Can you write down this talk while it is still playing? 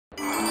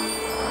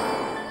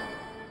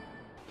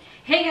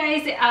Hey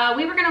guys,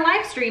 we were gonna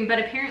live stream, but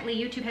apparently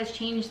YouTube has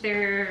changed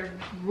their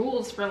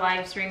rules for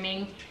live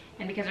streaming,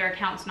 and because our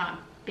account's not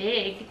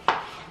big,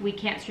 we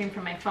can't stream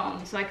from my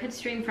phone. So I could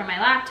stream from my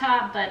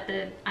laptop, but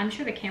I'm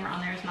sure the camera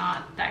on there is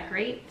not that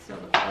great, so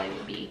the quality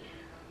would be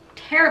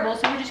terrible.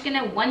 So we're just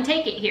gonna one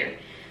take it here.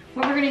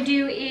 What we're gonna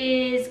do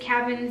is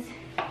Kevin's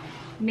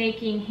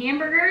making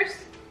hamburgers.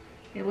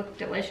 They look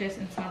delicious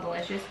and smell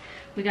delicious.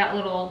 We got a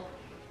little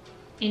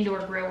indoor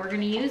grill we're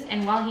gonna use,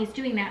 and while he's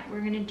doing that,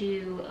 we're gonna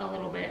do a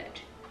little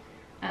bit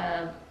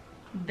of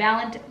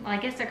well, I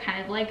guess they're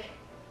kind of like,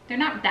 they're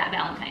not that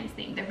Valentine's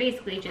themed. They're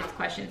basically just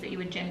questions that you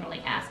would generally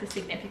ask a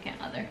significant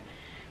other.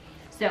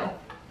 So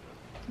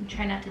I'm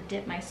trying not to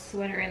dip my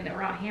sweater in the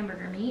raw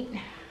hamburger meat.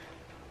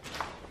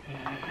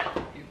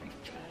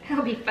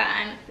 It'll be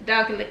fine. The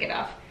dog can lick it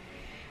off.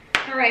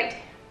 All right,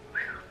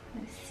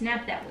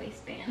 snap that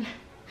waistband.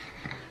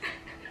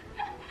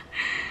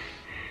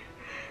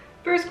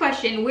 First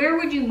question, where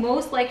would you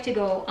most like to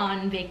go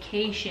on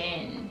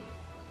vacation?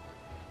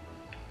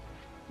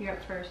 You're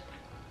up first.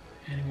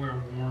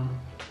 Anywhere warm.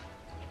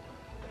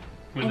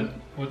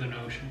 With an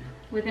ocean.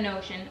 With an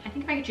ocean. I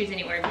think if I could choose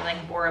anywhere, it'd be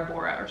like Bora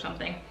Bora or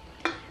something.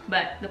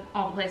 But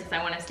all the places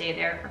I want to stay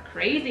there are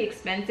crazy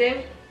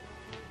expensive.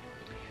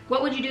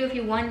 What would you do if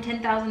you won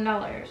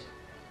 $10,000?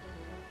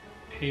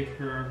 Pay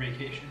for our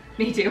vacation.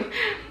 Me too.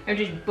 Or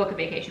just book a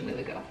vacation, we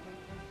would go.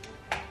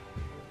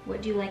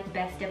 What do you like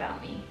best about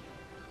me?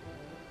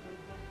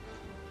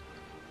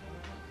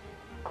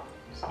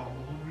 It's a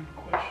loaded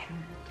question.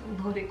 It's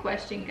a loaded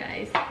question,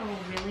 guys. Oh,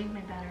 really?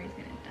 My battery's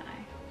gonna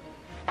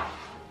die.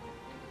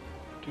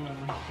 Do I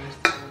like best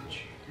about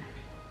you?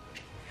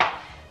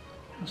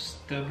 How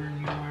stubborn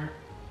you are.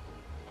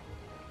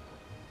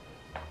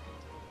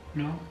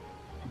 No?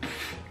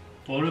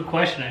 Loaded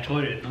question, I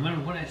told you. No matter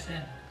what I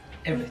said.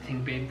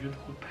 Everything, babe. You're the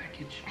whole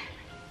package.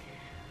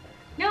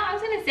 No, I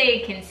was gonna say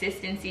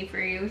consistency for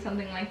you,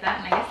 something like that,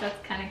 and I guess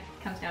that's kind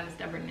of comes down to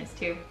stubbornness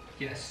too.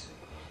 Yes.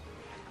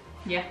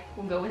 Yeah,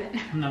 we'll go with it.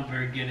 I'm not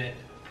very good at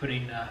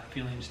putting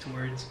feelings to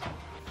words.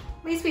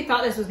 At least we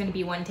thought this was gonna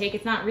be one take.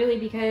 It's not really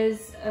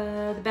because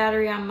the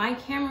battery on my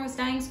camera was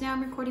dying, so now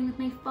I'm recording with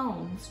my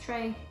phone. Let's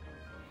try.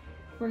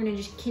 We're gonna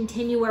just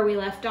continue where we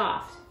left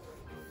off.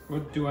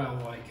 What do I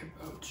like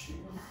about you?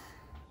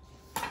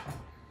 It'd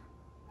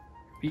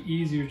be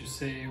easier to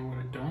say what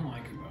I don't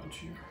like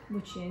about you.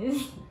 Which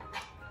is?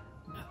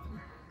 Nothing.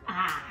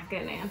 Ah,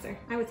 good answer.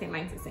 I would say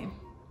mine's the same.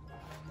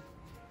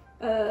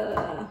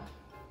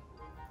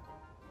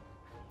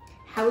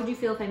 How would you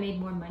feel if I made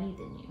more money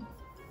than you?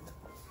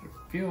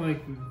 I feel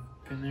like we've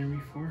been there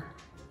before.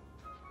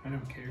 I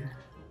don't care.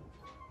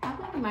 I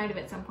think we might have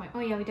at some point. Oh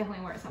yeah, we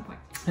definitely were at some point.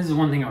 This is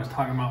one thing I was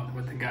talking about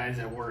with the guys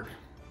at work,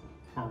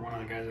 or one of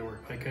the guys at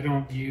work. Like, I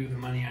don't view the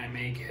money I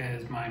make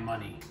as my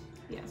money.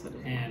 Yeah, so it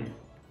is. And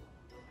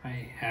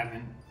I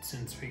haven't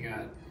since we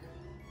got,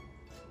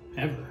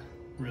 ever,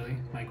 really.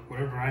 Like,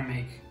 whatever I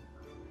make,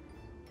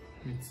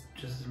 it's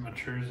just as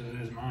much hers as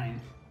it is mine.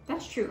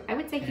 That's true. I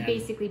would say he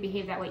basically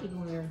behaved that way even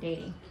when we were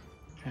dating.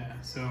 Yeah,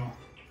 so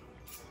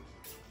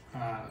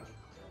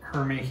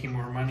her making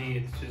more money,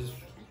 it's just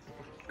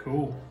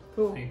cool.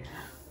 Cool. Like,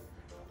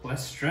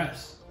 less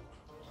stress.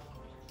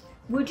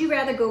 Would you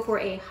rather go for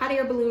a hot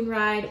air balloon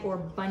ride or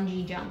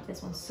bungee jump?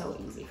 This one's so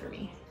easy for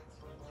me.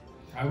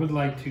 I would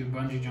like to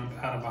bungee jump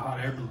out of a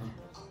hot air balloon.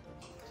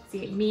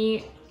 See,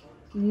 me,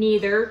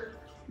 neither,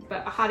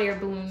 but a hot air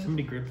balloon.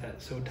 Somebody grip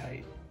that so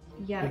tight.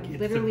 Yeah, like,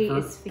 literally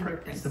it's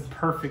fingerprints. It's the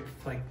perfect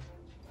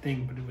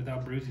thing, but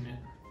without bruising it.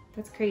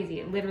 That's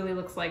crazy. It literally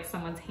looks like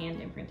someone's hand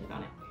imprinted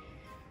on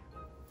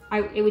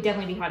it. It would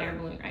definitely be hot air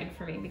balloon ride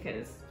for me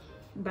because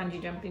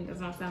bungee jumping does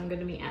not sound good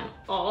to me at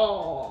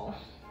all.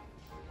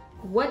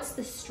 What's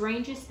the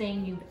strangest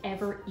thing you've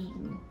ever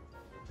eaten?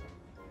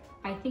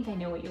 I think I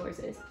know what yours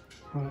is.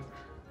 What?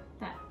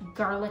 That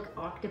garlic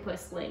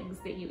octopus legs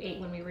that you ate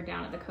when we were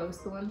down at the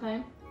coast the one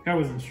time. That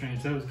wasn't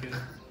strange. That was good.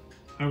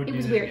 I would do that.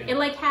 It was weird. Again. It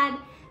like had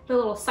the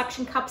little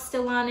suction cup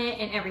still on it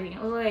and everything.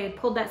 It looked like I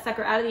pulled that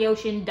sucker out of the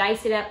ocean,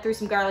 diced it up, threw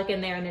some garlic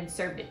in there, and then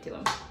served it to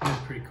him.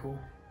 That's pretty cool.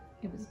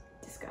 It was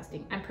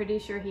disgusting. I'm pretty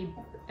sure he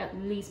at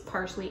least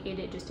partially ate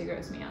it just to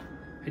gross me out.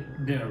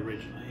 It did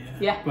originally, yeah.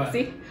 Yeah, but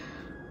see?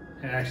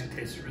 It actually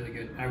tasted really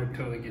good. I would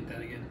totally get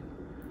that again.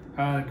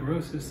 The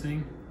grossest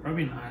thing,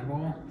 probably an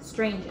eyeball.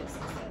 Strangest,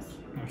 it says.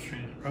 No,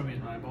 strange. Probably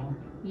an eyeball.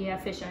 Yeah,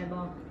 fish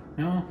eyeball.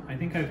 No, I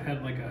think I've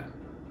had like a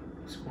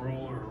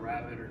squirrel or a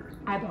rabbit or...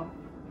 Eyeball.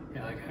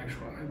 Yeah, like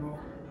actual eyeball.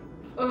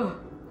 Oh,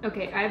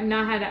 okay. I have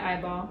not had an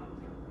eyeball.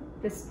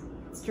 The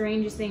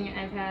strangest thing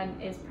I've had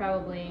is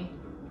probably...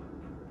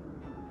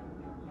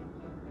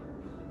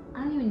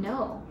 I don't even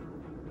know.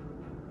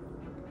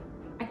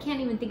 I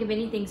can't even think of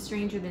anything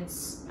stranger than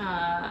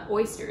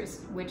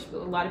oysters, which a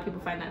lot of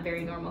people find that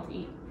very normal to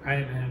eat. I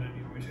haven't had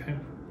any oysters.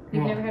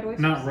 You've never had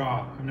oysters? Not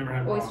raw. I've never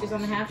had oysters raw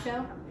on the half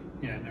shell?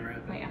 Yeah, I've never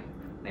had that. Oh yeah,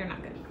 they're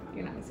not good.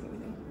 You're not missing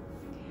anything.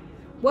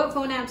 What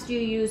phone apps do you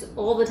use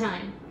all the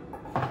time?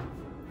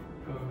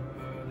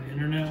 The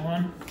internet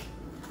one.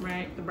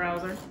 Right, the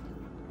browser. Is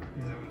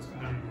that what it's called?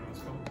 I don't know what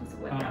it's called. It's a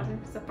web browser.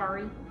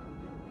 Safari.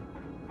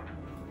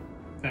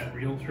 That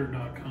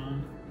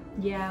realtor.com.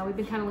 Yeah, we've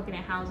been kind of looking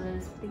at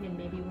houses, thinking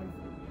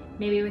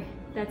maybe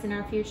that's in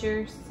our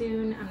future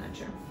soon. I'm not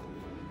sure.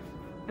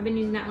 I've been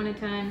using that one a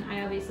ton.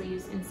 I obviously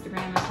use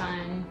Instagram a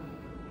ton.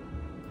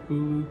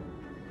 Hulu.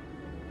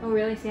 Oh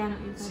really? See, I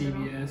don't use those at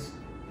all. CBS.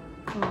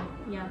 Oh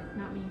yeah,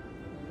 not me.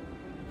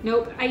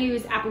 Nope. I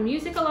use Apple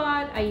Music a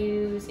lot. I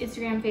use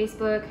Instagram,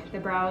 Facebook, the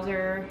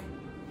browser,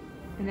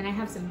 and then I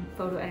have some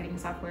photo editing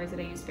softwares that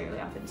I use fairly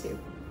often too.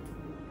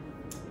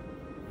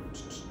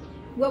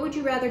 What would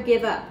you rather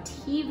give up,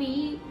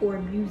 TV or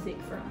music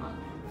for a month?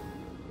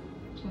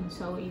 This one's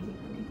so easy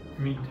for me.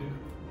 Me too.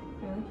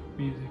 Really?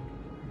 Music.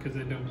 Because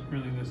I don't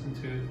really listen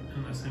to it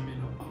unless I'm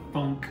in a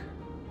funk.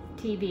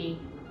 TV,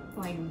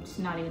 like, it's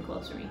not even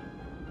close for me.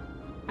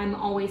 I'm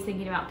always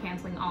thinking about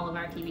canceling all of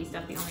our TV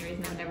stuff. The only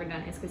reason I've never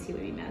done it is because he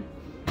would be mad.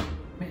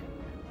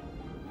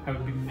 I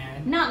would be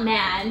mad. Not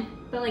mad,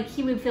 but like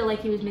he would feel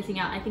like he was missing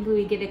out. I think we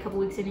would get a couple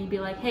weeks in and he'd be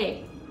like,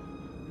 hey,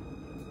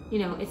 you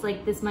know, it's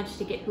like this much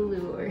to get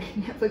Hulu or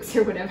Netflix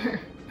or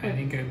whatever. I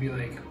think I'd be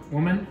like,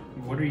 woman,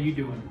 what are you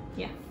doing?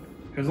 Yeah.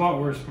 It was a lot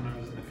worse when I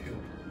was in the field.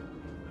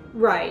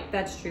 Right,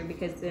 that's true,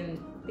 because then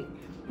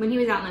when he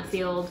was out in the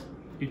field,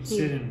 You'd he'd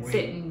sit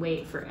and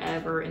wait.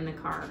 forever in the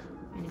car.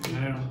 And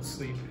I don't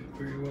sleep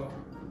very well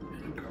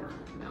in a car.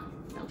 No.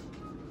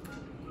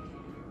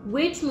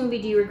 Which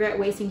movie do you regret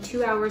wasting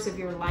 2 hours of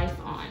your life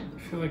on? I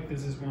feel like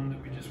this is one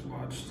that we just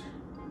watched.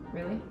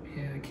 Really?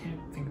 Yeah, I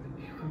can't think of the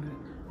name of it.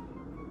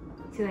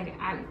 See, like,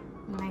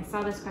 when I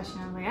saw this question,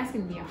 I was like, that's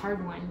going to be a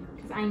hard one.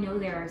 Because I know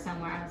there are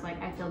some where I was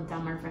like, I feel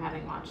dumber for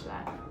having watched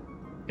that.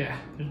 Yeah,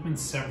 there's been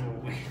several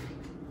lately.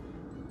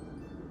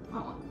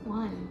 Oh,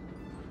 one.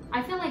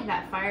 I feel like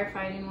that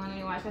firefighting one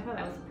we watched, I thought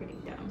that was pretty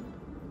dumb.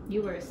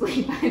 You were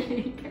asleep, I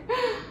think.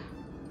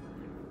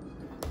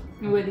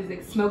 What is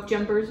it, Smoke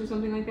Jumpers or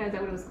something like that? Is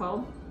that what it was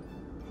called?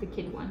 The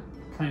kid one.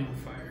 Playing with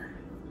Fire.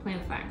 Playing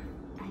with Fire.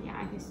 Yeah,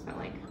 I just felt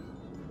like,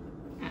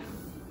 I don't know.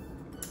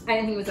 I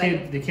didn't think it was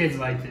like... The kids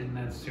liked it, and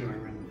that's who I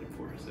rented it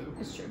for, so.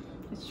 It's true.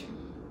 It's true.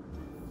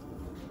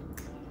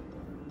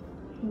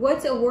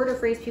 What's a word or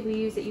phrase people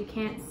use that you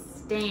can't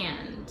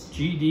stand?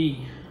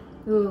 GD.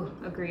 Ooh,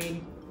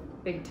 agreed.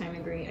 Big time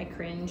agree. I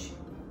cringe.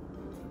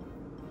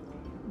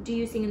 Do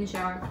you sing in the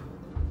shower?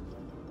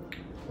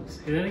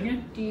 Say that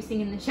again? Do you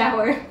sing in the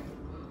shower?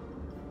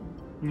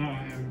 No,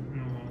 I haven't in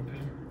a long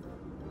time.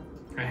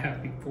 I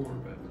have before,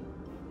 but.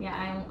 Yeah,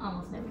 I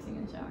almost never sing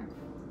in the shower.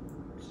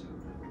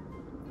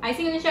 I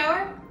sing in the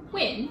shower?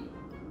 When?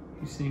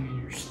 You sing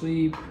in your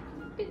sleep.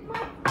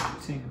 What?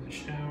 You sing in the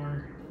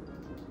shower.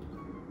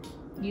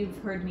 You've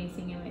heard me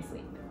sing in my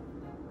sleep.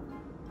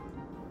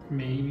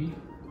 Maybe.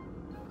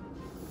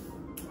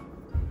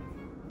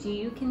 Do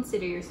you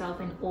consider yourself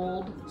an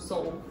old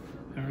soul?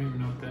 I don't even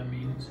know what that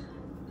means.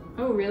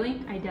 Oh,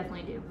 really? I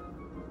definitely do.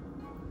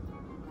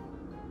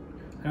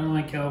 I don't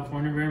like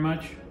California very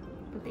much.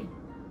 But they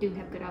do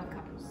have good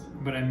avocados.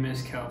 But I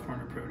miss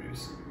California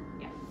produce.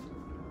 Yeah.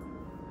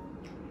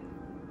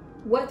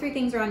 What 3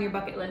 things are on your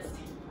bucket list?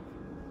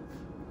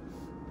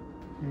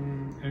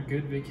 A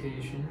good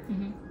vacation.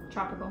 Mm-hmm.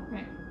 Tropical,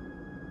 right?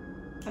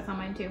 That's on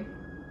mine too.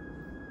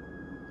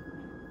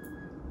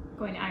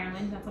 Going to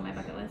Ireland, that's on my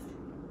bucket list.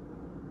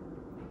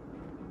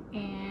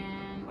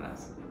 And what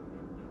else?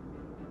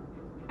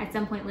 At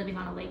some point living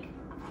on a lake.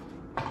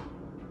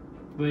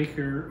 Lake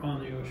or on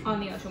the ocean? On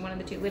the ocean, one of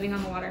the two. Living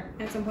on the water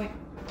at some point.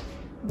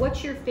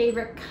 What's your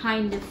favorite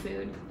kind of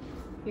food?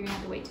 You're gonna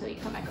have to wait till you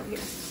come back over here.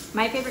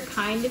 My favorite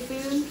kind of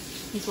food,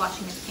 he's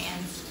washing his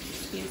hands.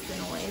 Excuse the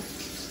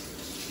noise.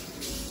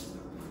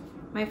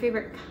 My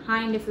favorite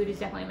kind of food is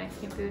definitely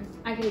Mexican food.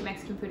 I could eat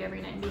Mexican food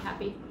every night and be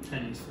happy.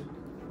 Chinese food.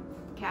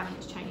 Kevin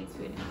is Chinese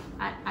food.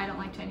 I don't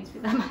like Chinese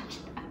food that much.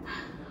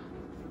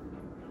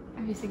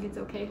 I just think it's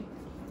okay.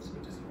 So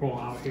just roll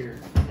out here.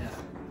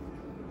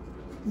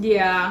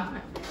 Yeah.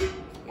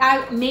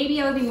 Maybe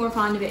I would be more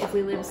fond of it if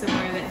we lived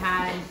somewhere that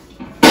had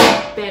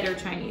better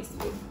Chinese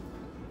food.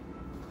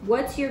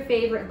 What's your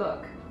favorite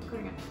book?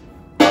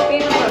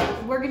 Favorite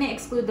book. We're gonna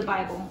exclude the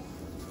Bible.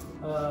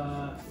 Ooh,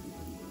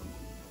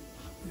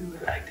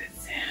 I like that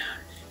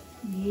sound.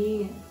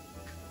 Yeah.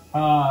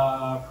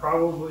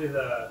 Probably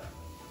the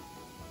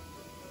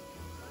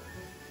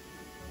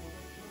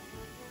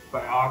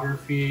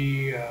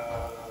biography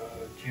of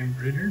Jim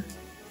Ritter.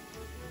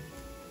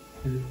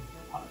 Is it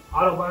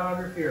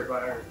autobiography or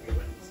biography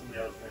when somebody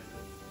else writes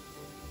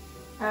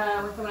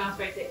it? When someone else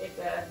writes it, it's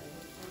a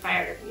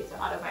biography. It's an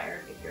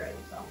autobiography if you're writing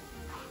yourself.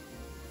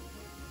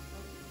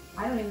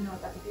 I don't even know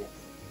what that book is.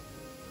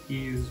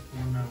 He is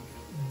one of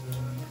the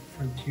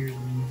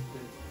frontiersmen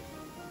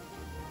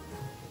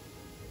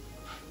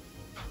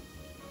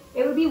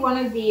It would be one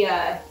of the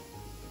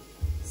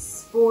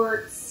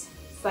sports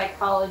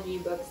psychology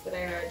books that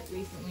I read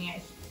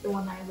recently. The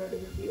one that I wrote a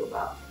review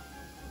about.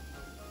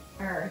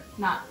 Or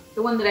not,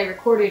 the one that I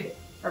recorded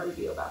a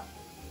review about,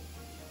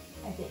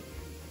 I think.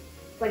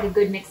 It's like a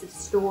good mix of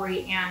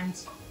story and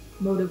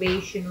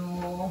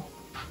motivational,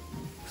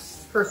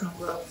 personal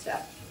growth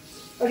stuff.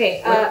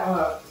 Okay.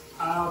 I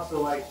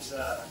also liked,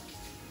 I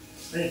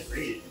didn't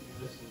read it,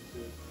 I listened to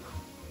it.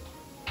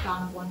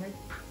 Dawn of Wonder.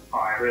 Oh,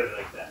 I really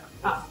like that.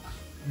 Oh.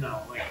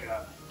 No, like,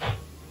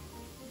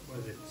 what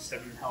is it,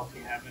 7 Healthy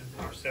Habits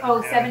or 7 Oh,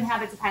 Habits? 7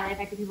 Habits of Highly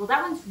Effective People.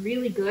 That one's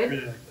really I good.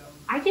 really like that one.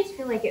 I just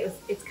feel like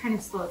it's kind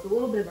of slow. It's a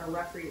little bit of a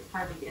rough read. It's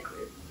hard to get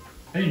through.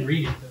 I didn't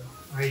read it though.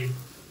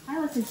 I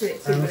listened to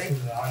it I too, but listened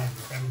to the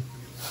audiobook. I didn't read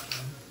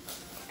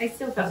it. I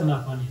still That's felt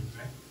enough onions,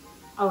 right?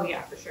 Oh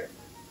yeah, for sure.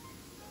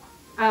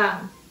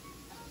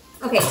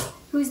 Okay,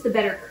 who's the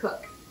better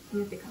cook? You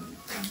have to come in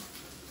frame.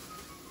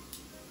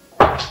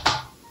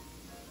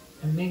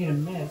 I'm making a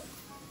mess.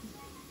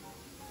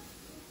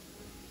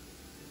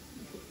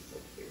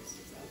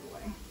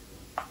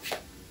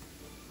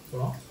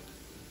 Well,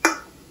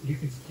 you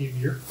can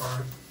give your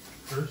card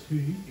first. Who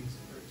do you think is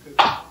the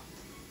better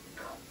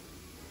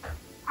cook?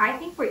 I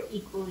think we're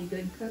equally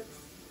good cooks.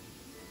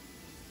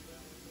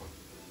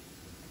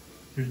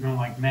 There's no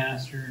like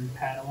master and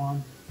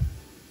Padawan.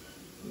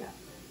 No.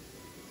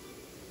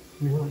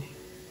 Really?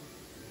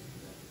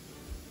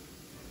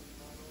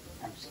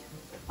 I'm just kidding.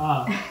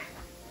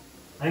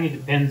 I think it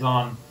depends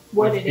on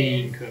What what's it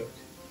being is. cooked.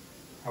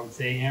 I would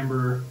say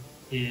Amber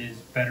is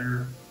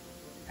better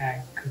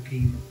at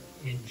cooking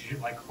in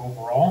like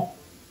overall,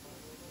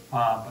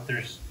 but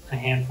there's a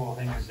handful of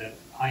things that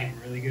I am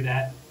really good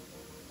at.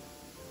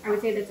 I would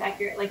say that's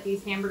accurate. Like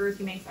these hamburgers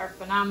he makes are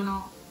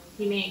phenomenal.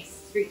 He makes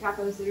street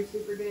tacos that are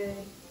super good.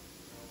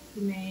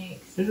 He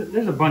makes...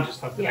 There's a bunch of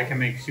stuff that I Yeah. can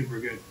make super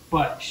good,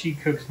 but she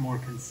cooks more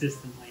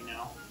consistently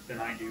now than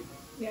I do.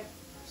 Yeah.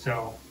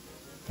 So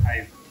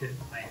I tip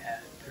my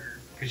hat to her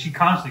because she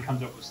constantly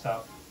comes up with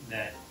stuff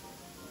that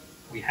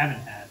we haven't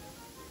had,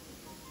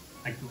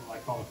 like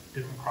all the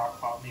different crock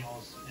pot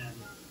meals, and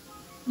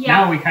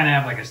now we kind of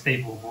have like a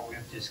staple of what we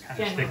have to just kind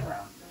of stick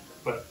around.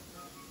 But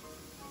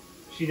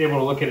she's able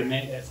to look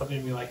at something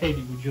and be like, "Hey,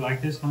 would you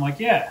like this?" And I'm like,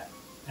 "Yeah,"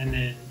 and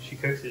then she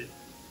cooks it,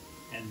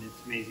 and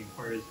it's amazing.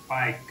 Whereas if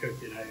I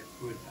cooked it, I don't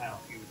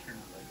think it would turn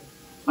out that good.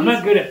 I'm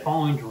not good at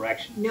following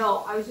directions.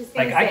 No, I was just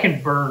gonna Like say... I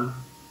can burn.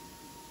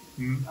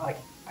 Like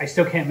I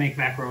still can't make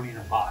macaroni in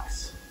a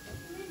box.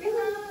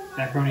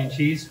 Macaroni and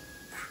cheese.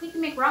 You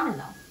can make ramen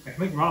though. I can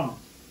make ramen.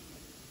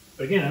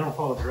 But again, I don't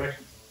follow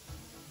directions.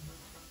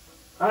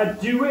 I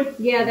do it.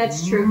 Yeah,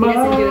 that's true. He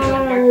doesn't do it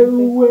on my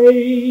directions.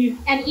 way.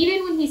 And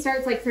even when he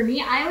starts, like for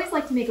me, I always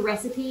like to make a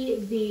recipe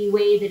the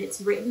way that it's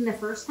written the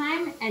first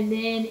time. And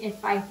then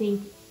if I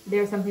think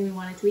there's something we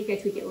want to tweak, I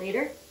tweak it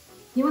later.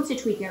 He wants to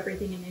tweak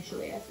everything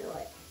initially, I feel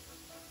like.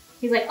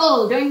 He's like,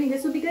 oh, don't you think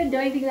this would be good?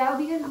 Don't you think that would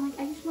be good? I'm like,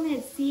 I just want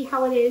to see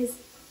how it is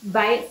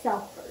by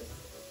itself first.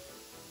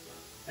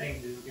 I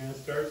think this is going to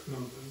start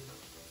smoothly.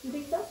 You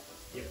think so?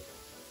 Yep.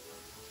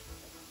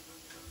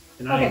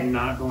 And I am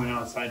not going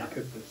outside to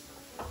cook this.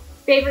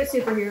 Favorite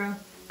superhero?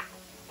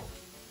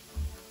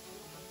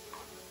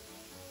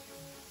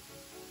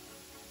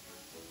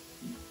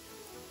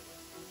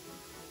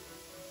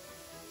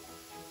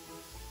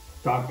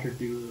 Dr.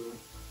 Doolittle.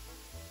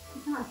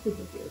 He's not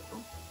super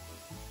beautiful.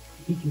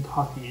 He can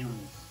talk to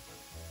animals.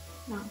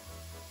 No.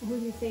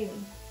 Who's he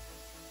saving?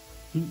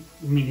 I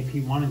mean, if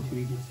he wanted to,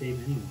 he could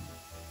save anyone.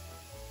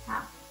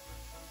 How?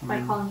 I By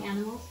mean, calling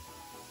animals?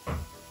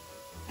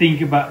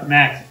 think about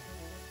Max.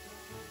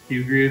 Do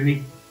you agree with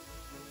me?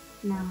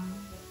 No.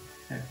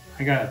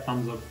 I got a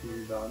thumbs up from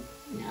your dog.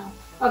 No.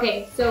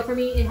 Okay, so for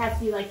me, it has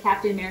to be like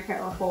Captain America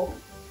or Hulk.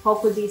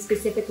 Hulk would be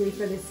specifically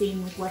for the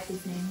scene with what's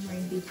his name?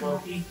 Rain Beach.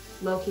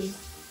 Loki.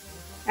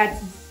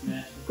 That's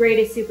Yeah.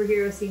 greatest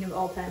superhero scene of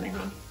all time, I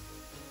think.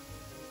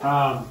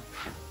 I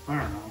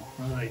don't know.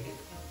 I like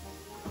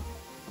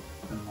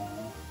them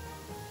all.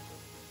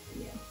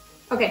 Yeah.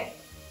 Okay.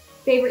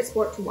 Favorite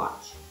sport to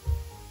watch?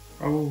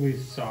 Probably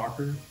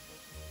soccer.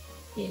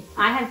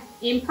 I have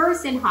in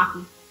person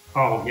hockey.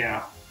 Oh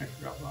yeah, I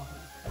forgot about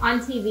that. On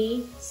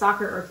TV,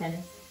 soccer or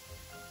tennis.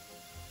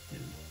 Yeah.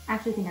 I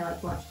actually think I like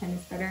to watch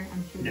tennis better.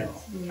 I'm sure No,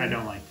 that's weird. I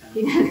don't like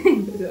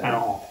tennis At at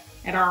all.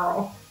 At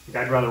all. Like,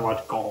 I'd rather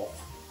watch golf.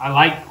 I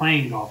like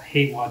playing golf.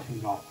 Hate watching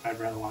golf. I'd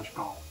rather watch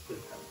golf than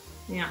tennis.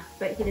 Yeah,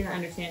 but he didn't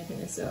understand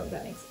tennis, so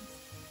that makes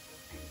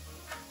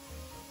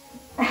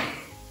sense.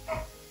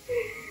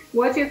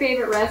 What's your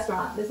favorite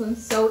restaurant? This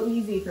one's so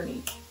easy for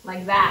me.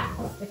 Like that,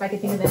 if I could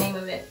think of the name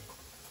of it.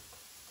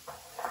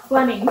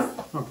 Fleming's.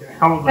 Okay,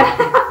 how about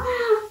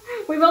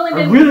that? We've only I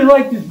been really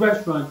like this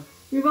restaurant.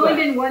 we've only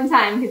been one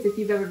time, because if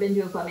you've ever been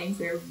to a Fleming's,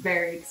 they're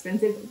very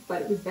expensive,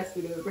 but it was the best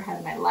food I've ever had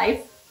in my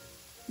life.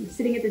 I'm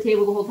sitting at the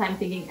table the whole time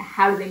thinking,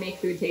 how do they make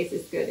food taste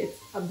this good? It's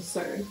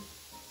absurd.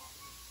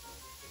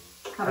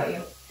 How about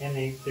you? And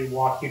they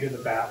walk you to the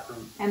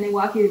bathroom. And they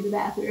walk you to the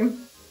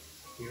bathroom.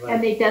 You're like,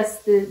 And they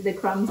dust the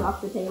crumbs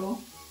off the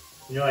table.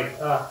 you're like,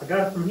 I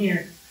got it from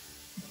here.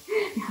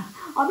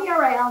 I'll be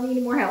alright, I'll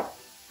need more help.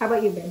 How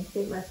about you, Ben?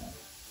 Favorite restaurant?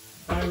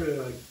 I really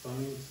like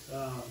Fleming's.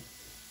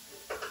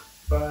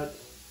 But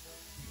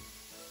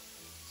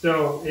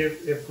so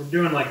if we're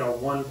doing like a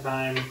one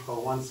time or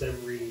once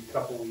every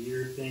couple of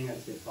year thing,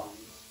 I'd say Fleming's.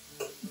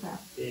 Okay.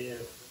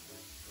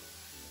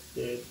 If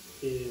it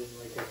is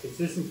like a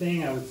consistent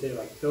thing, I would say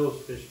like Phil's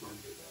Fish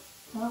Market.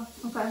 Oh,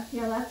 okay.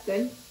 Yeah, that's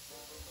good.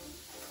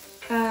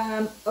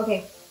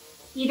 Okay.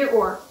 Either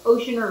or,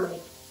 ocean or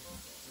lake.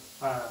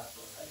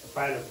 If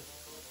I had a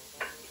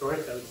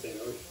choice, I would say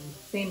ocean.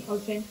 Same,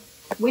 ocean.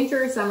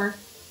 Winter or summer?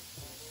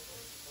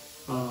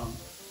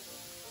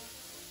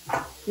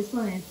 This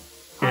one is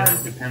hard. Yeah,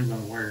 it depends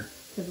on where.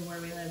 Because of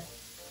where we live.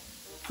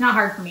 It's not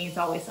hard for me, it's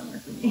always summer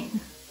for me.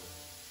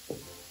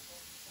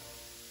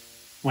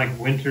 Like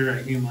winter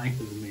at Hume Lake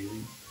is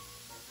amazing.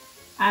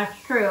 That's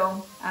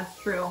true. That's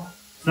true.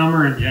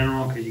 Summer in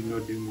general, because you can go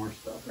do more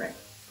stuff. Right.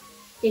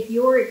 If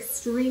you're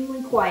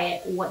extremely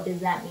quiet, what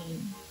does that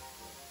mean?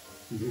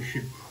 You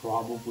should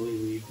probably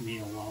leave me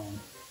alone.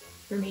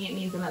 For me, it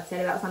means I'm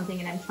upset about something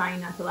and I'm trying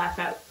not to lash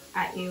out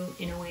at you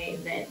in a way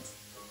that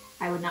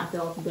I would not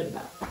feel good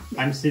about.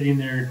 I'm sitting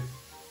there.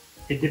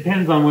 It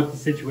depends on what the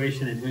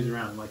situation and who's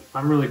around. Like, if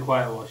I'm really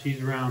quiet while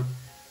she's around,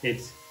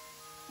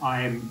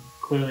 I'm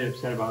clearly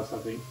upset about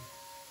something.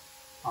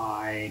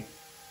 I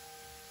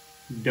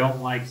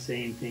don't like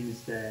saying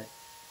things that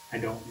I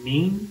don't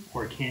mean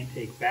or can't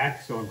take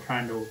back, so I'm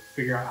trying to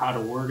figure out how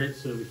to word it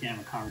so that we can have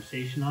a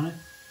conversation on it.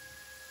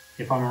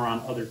 If I'm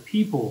around other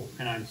people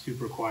and I'm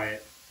super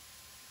quiet,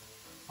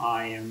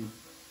 I am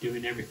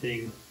doing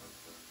everything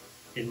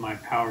in my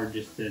power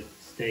just to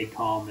stay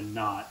calm and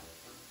not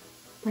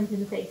punch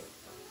in the face.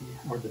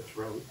 Or the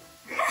throat.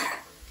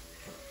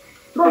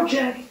 Throat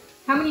check!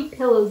 How many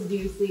pillows do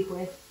you sleep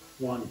with?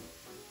 1.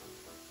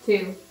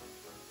 2.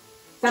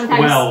 Sometimes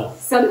 12.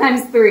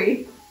 Sometimes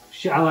 3.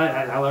 I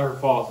let her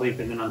fall asleep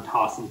and then I'm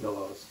tossing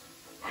pillows.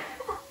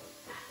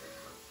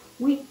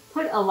 We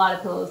put a lot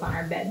of pillows on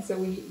our bed, so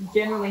we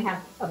generally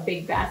have a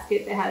big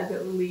basket that has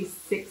at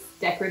least 6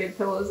 decorative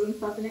pillows and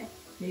stuff in it.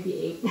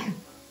 Maybe 8.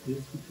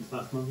 It's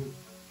not smoking?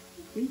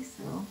 I think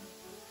so.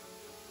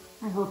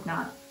 I hope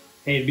not.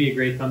 Hey, it'd be a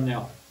great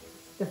thumbnail.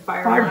 The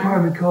fire alarm.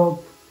 department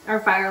called. Our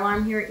fire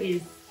alarm here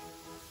is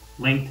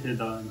Linked to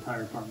the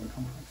entire apartment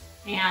complex.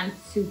 and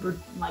super,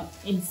 like,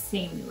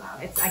 insanely loud.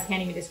 I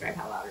can't even describe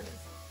how loud it is.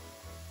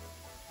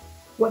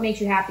 What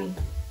makes you happy?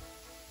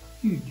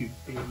 You do,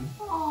 baby.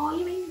 Oh,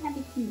 you make me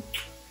happy too.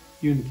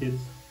 You and the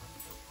kids.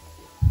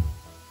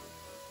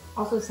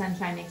 Also,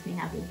 sunshine makes me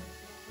happy.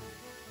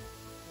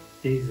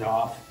 Days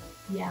off.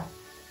 Yeah.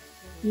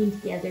 Being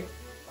together.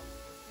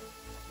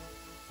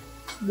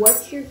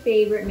 What's your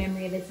favorite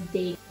memory of this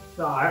date?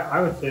 So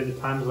I would say the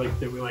times like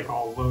that we like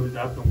all loaded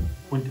up and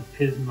went to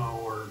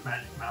Pismo or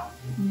Magic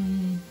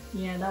Mountain.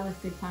 Yeah, that was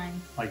good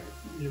times. Like,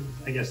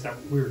 I guess that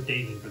we were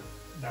dating, but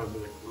that was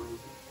with a group.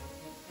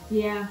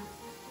 Yeah.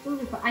 Those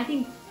were fun. I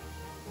think,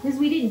 because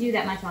we didn't do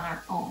that much on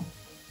our own.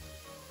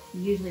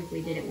 Usually if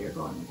we did it, we were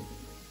going with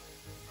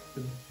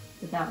it.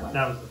 But that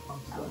was the fun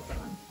that stuff. was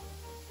fun.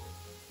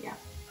 Yeah.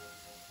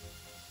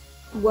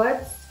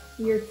 What's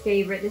your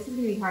favorite, this is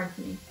going to be hard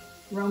for me,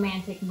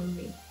 romantic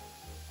movie?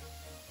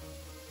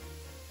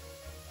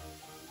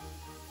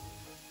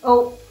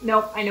 Oh,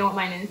 nope, I know what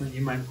mine is.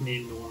 You might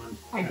name the one.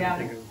 I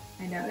doubt it.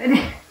 I doubt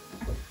it.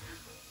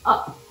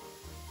 Oh,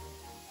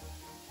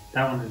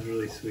 that one is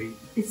really sweet.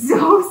 it's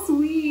so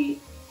sweet.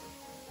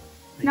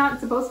 It's not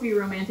supposed to be a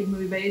romantic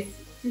movie, but it's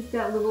just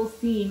that little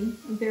scene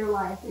of their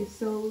life is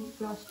so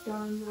gosh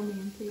darn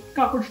romantic.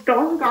 Gosh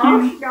darn.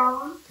 Gosh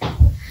darn.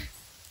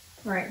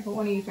 Alright, what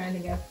one are you trying to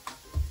think of?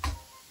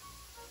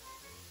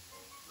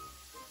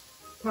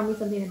 Tell me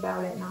something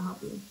about it and I'll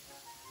help you.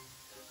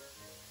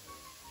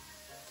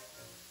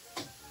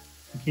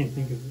 I can't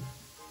think of it.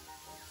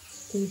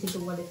 Can you think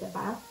of what it's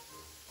about?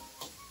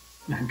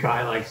 A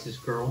guy likes this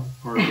girl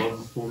or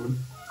loves this woman.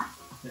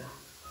 Yeah.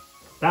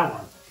 That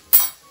one.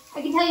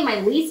 I can tell you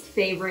my least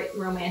favorite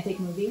romantic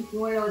movie. You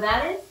want to know what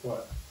that is?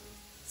 What?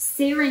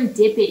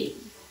 Serendipity.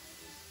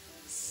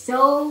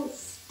 So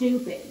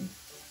stupid.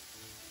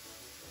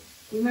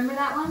 You remember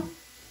that one?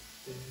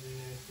 Yeah,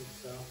 I think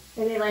so.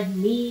 That they like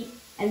meet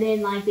and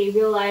then like they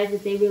realize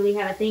that they really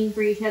have a thing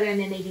for each other and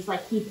then they just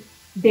like keep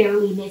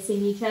barely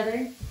missing each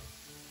other.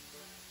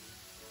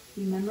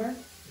 You remember?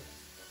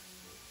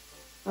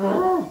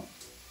 Ugh.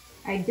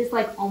 I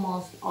dislike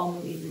almost all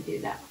movies that do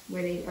that,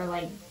 where they are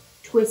like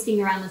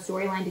twisting around the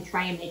storyline to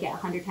try and make it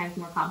 100 times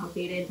more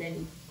complicated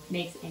than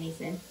makes any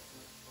sense.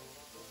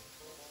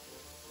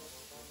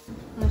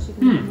 Unless you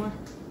can do more.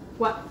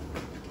 What?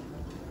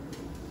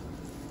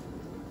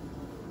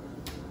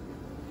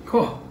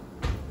 Cool.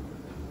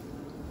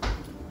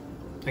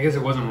 I guess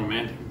it wasn't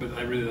romantic, but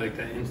I really like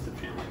that Instant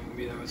Family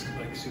movie. That was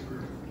like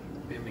super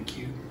family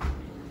cute.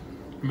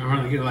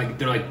 Remember,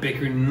 they're like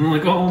bickering and they're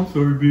like, "Oh, I'm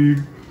sorry,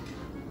 babe."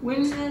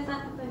 When did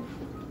that happen?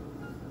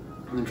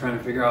 And they're trying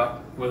to figure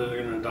out whether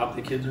they're gonna adopt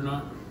the kids or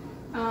not.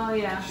 Oh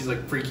yeah. She's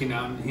like freaking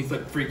out, and he's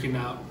like freaking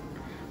out.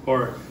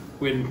 Or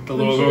when the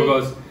little girl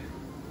goes,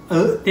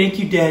 "Thank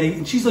you, Daddy,"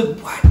 and she's like,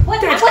 "What?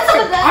 What? I want some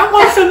of that. I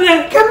want some of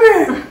that. Come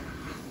here."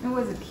 It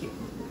was a cute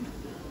movie.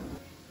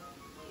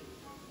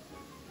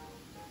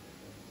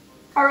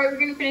 Alright, we're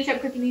gonna finish up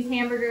cooking these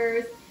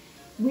hamburgers.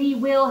 We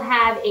will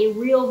have a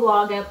real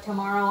vlog up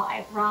tomorrow,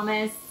 I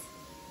promise.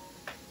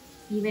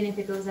 Even if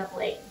it goes up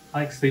late.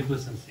 I like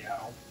Sleepless in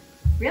Seattle.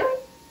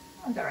 Really?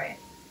 That's alright.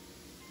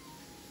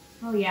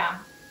 Oh yeah.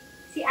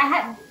 See,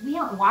 we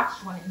haven't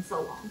watched one in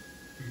so long.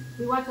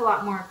 We watch a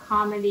lot more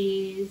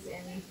comedies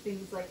and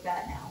things like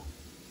that now.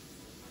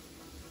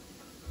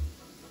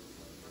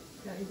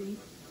 Don't you think?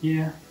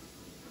 Yeah.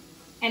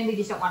 And we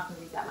just don't watch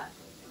movies that much.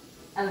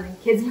 Other than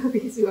kids'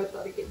 movies, we watch a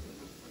lot of kids'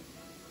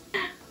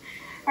 movies.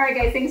 Alright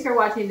guys, thanks for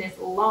watching this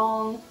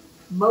long,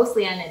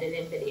 mostly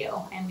unedited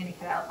video. I'm going to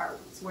cut out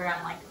parts where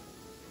I'm like,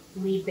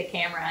 leave the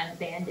camera and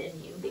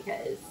abandon you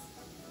because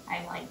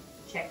I'm like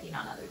checking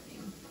on other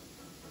things.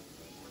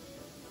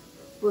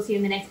 We'll see you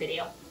in the next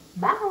video.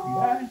 Bye!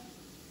 Bye.